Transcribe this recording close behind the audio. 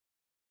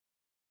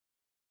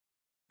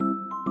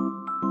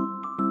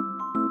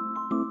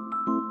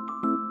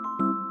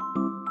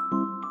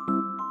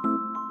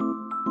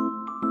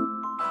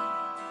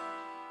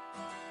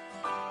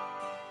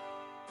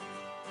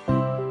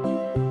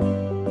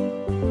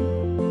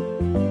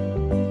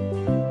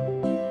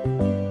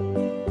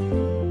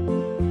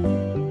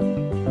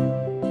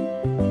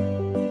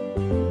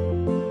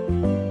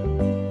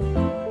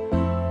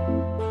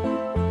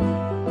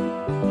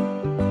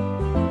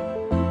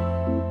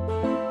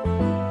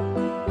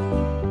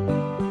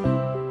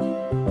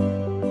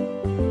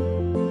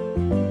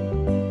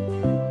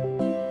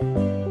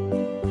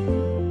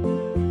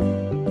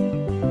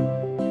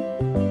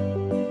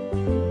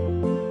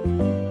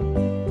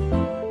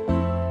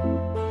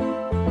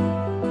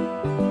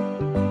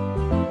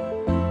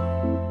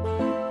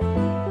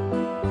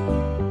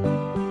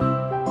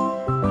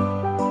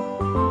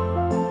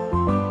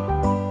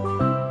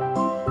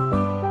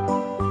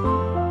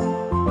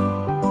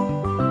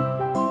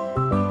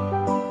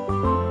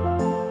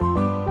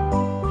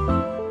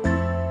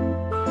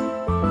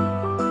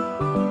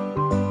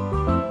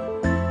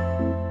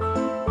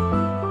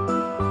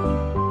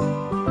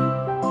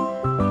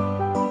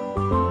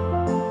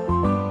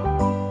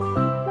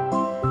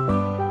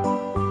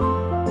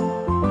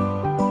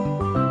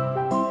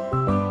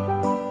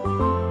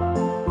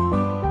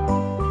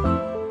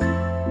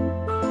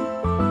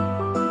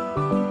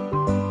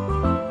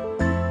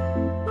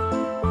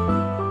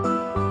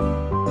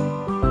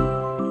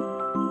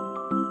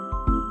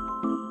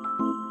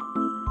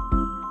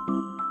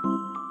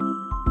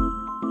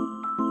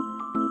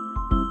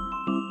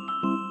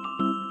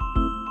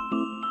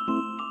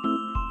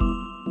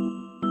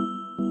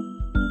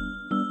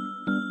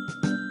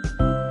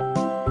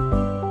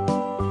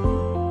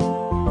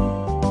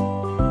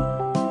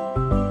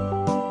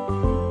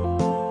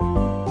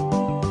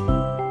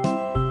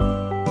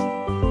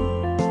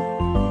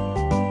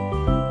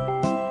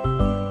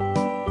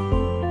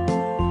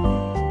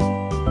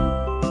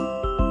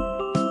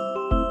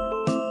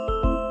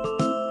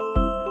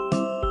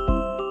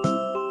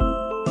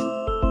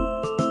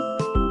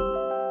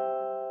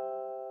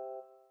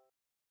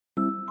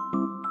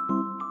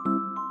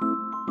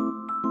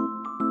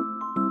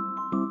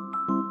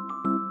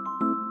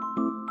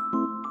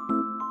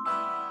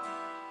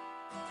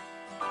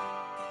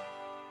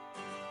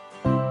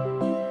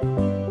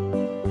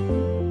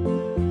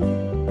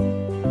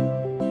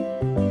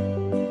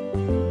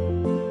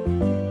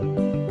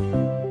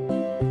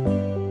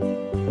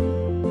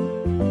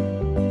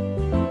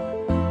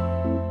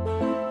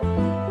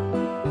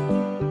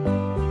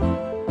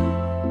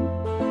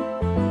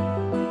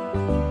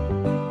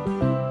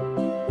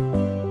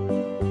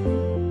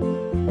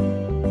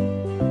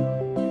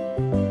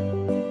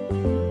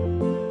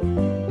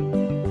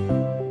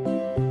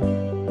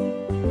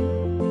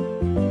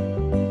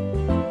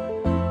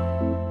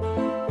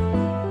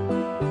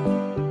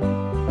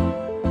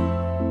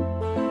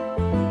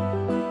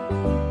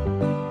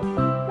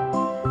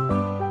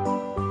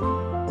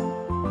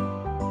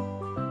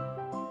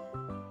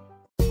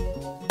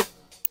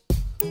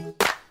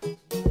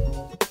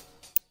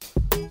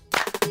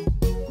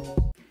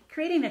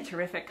Creating a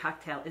terrific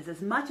cocktail is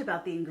as much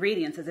about the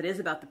ingredients as it is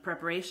about the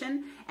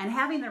preparation, and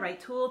having the right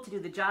tool to do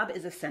the job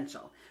is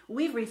essential.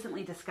 We've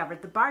recently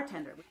discovered the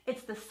Bartender.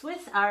 It's the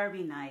Swiss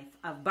Army knife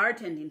of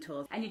bartending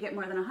tools, and you get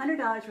more than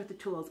 $100 worth of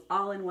tools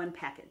all in one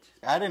package.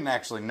 I didn't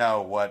actually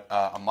know what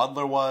a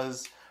muddler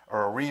was,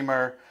 or a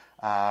reamer,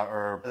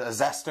 or a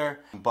zester,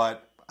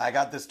 but I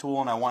got this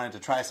tool and I wanted to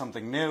try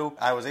something new.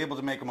 I was able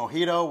to make a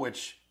mojito,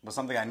 which was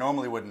something I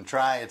normally wouldn't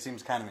try. It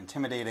seems kind of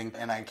intimidating,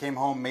 and I came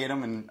home, made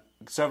them, and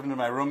served them to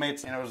my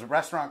roommates, and it was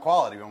restaurant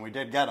quality when we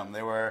did get them.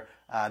 They were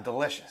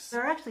delicious.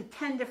 There are actually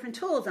 10 different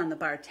tools on the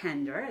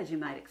Bartender, as you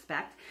might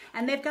expect,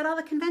 and they've got all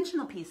the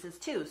conventional pieces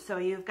too. So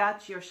you've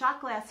got your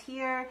shot glass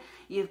here,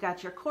 you've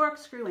got your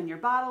corkscrew and your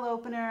bottle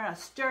opener, a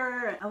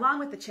stirrer, along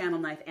with the channel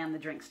knife and the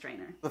drink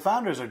strainer. The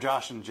founders are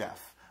Josh and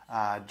Jeff.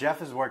 Jeff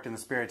has worked in the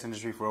spirits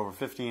industry for over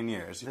 15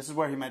 years. This is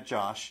where he met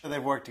Josh.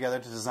 They've worked together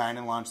to design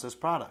and launch this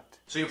product.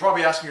 So you're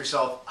probably asking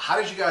yourself, how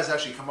did you guys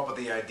actually come up with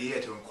the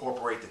idea to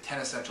incorporate the 10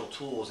 essential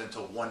tools into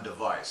one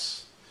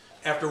device?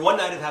 After one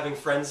night of having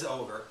friends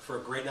over for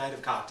a great night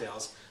of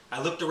cocktails,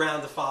 I looked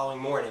around the following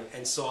morning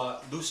and saw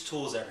loose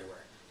tools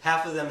everywhere.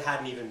 Half of them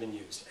hadn't even been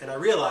used. And I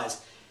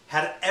realized,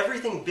 had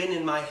everything been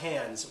in my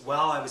hands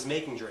while I was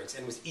making drinks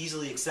and was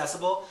easily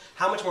accessible,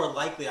 how much more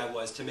likely I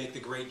was to make the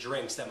great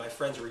drinks that my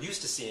friends were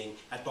used to seeing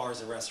at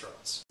bars and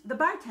restaurants. The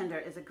Bartender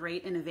is a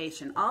great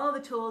innovation. All of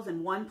the tools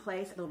in one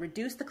place. It'll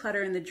reduce the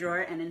clutter in the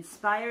drawer and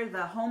inspire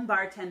the home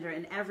bartender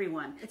in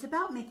everyone. It's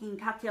about making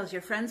cocktails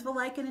your friends will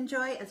like and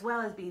enjoy, as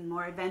well as being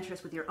more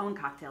adventurous with your own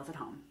cocktails at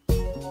home.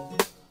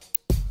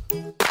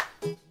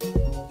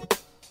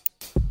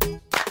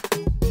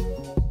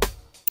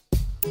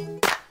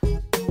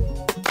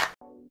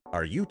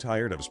 Are you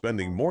tired of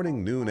spending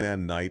morning, noon,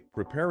 and night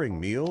preparing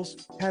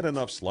meals? Had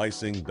enough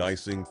slicing,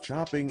 dicing,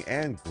 chopping,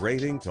 and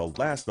grating to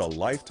last a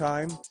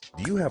lifetime?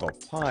 Do you have a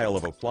pile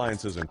of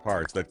appliances and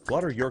parts that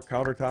clutter your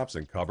countertops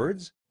and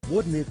cupboards?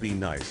 Wouldn't it be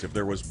nice if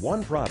there was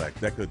one product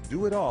that could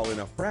do it all in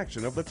a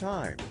fraction of the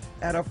time,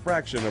 at a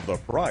fraction of the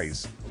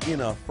price,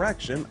 in a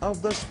fraction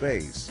of the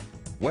space?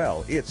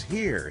 Well, it's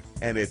here,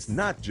 and it's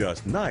not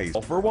just nice.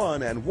 All for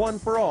one and one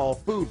for all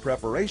food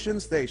preparation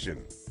station.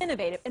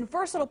 Innovative and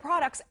versatile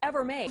products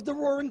ever made. The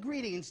raw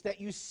ingredients that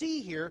you see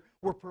here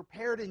were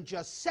prepared in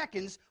just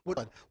seconds.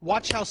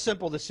 Watch how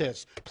simple this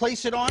is.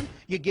 Place it on,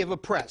 you give a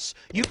press.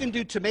 You can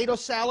do tomato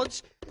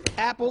salads,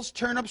 apples,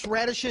 turnips,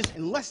 radishes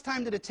in less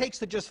time than it takes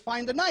to just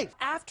find a knife.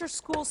 After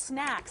school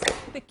snacks.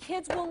 The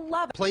kids will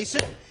love it. Place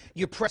it,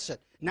 you press it.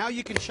 Now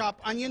you can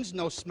chop onions,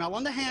 no smell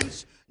on the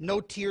hands,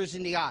 no tears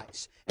in the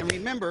eyes. And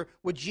remember,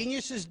 with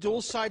Genius's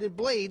dual-sided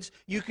blades,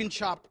 you can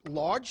chop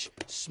large,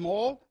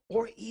 small,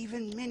 or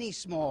even mini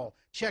small.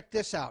 Check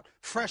this out.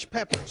 Fresh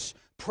peppers,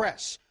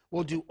 press.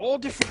 We'll do all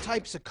different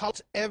types of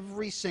colors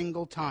every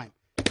single time.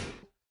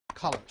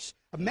 Colors.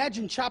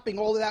 Imagine chopping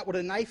all of that with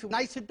a knife.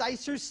 Nicer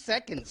dicer,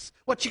 seconds.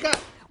 What you got?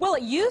 Well,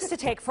 it used to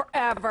take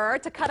forever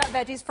to cut up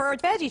veggies for a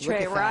veggie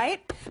tray,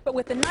 right? But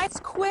with the knife, it's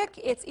quick,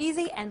 it's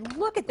easy, and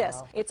look at this.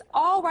 Wow. It's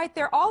all right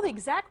there, all the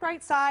exact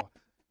right size.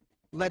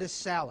 Lettuce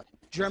salad,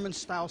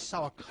 German-style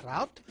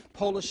sauerkraut,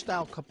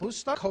 Polish-style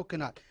kapusta,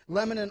 coconut,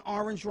 lemon and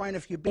orange rind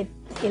if you... It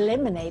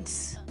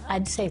eliminates,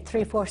 I'd say,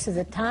 3/4 of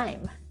the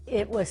time.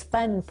 It was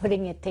fun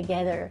putting it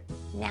together.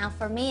 Now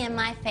for me and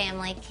my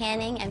family,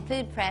 canning and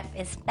food prep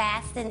is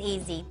fast and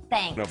easy.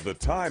 Thanks. Of the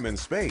time and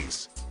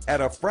space,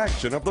 at a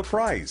fraction of the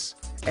price,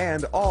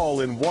 and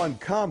all in one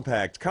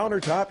compact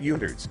countertop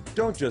unit.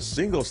 Don't just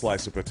single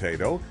slice a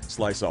potato,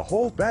 slice a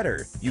whole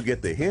better. You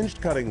get the hinged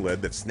cutting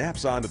lid that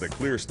snaps onto the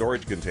clear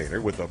storage container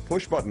with a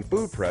push-button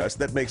food press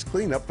that makes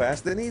cleanup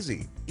fast and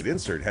easy. The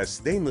insert has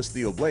stainless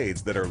steel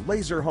blades that are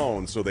laser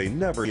honed so they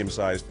never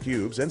medium-sized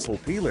cubes, and full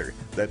peeler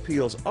that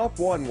peels up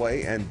one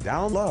way and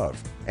down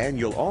love. And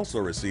you'll also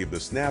receive the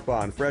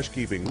snap-on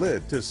fresh-keeping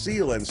lid to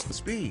seal and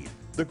speed.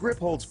 The grip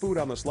holds food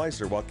on the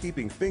slicer while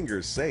keeping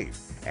fingers safe.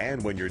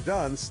 And when you're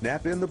done,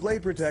 snap in the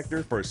blade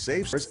protector for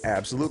safe,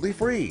 absolutely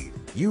free.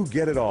 You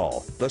get it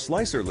all. The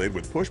slicer lid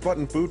with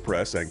push-button food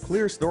press and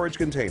clear storage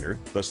container,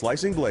 the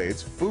slicing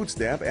blades, food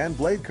stamp and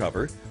blade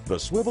cover, the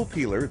swivel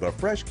peeler, the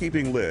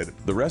fresh-keeping lid,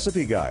 the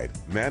recipe guide,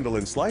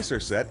 mandolin slicer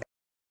set,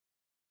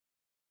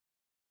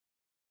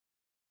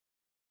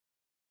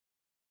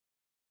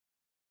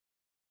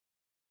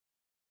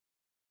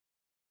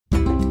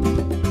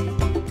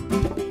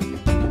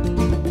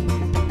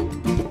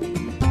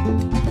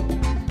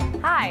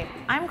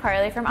 I'm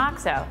Carly from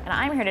OXO, and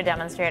I'm here to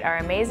demonstrate our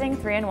amazing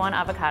 3-in-1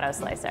 avocado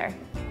slicer.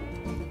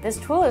 This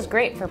tool is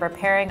great for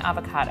preparing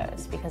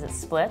avocados because it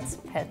splits,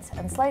 pits,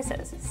 and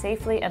slices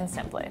safely and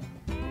simply.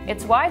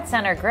 Its wide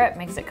center grip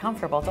makes it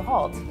comfortable to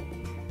hold.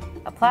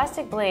 A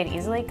plastic blade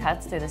easily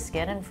cuts through the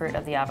skin and fruit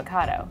of the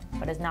avocado,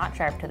 but is not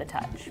sharp to the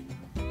touch.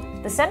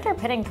 The center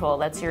pitting tool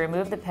lets you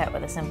remove the pit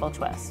with a simple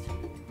twist.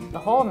 The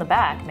hole in the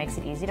back makes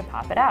it easy to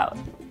pop it out.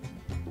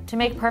 To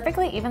make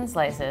perfectly even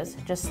slices,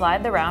 just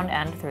slide the round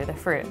end through the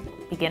fruit,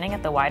 beginning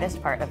at the widest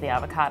part of the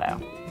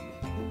avocado.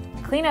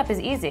 Cleanup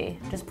is easy.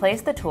 Just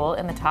place the tool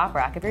in the top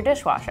rack of your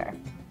dishwasher.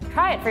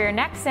 Try it for your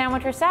next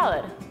sandwich or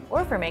salad,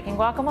 or for making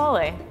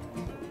guacamole.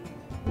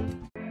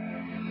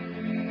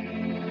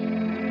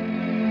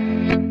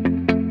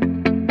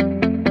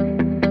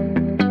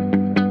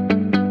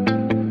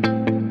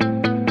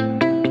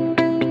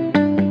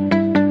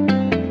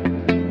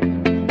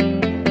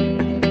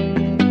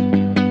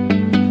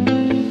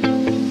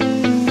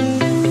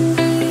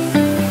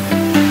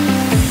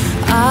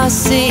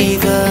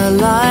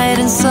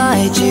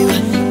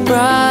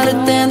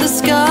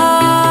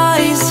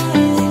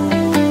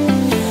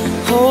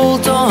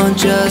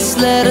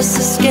 let us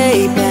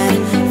escape.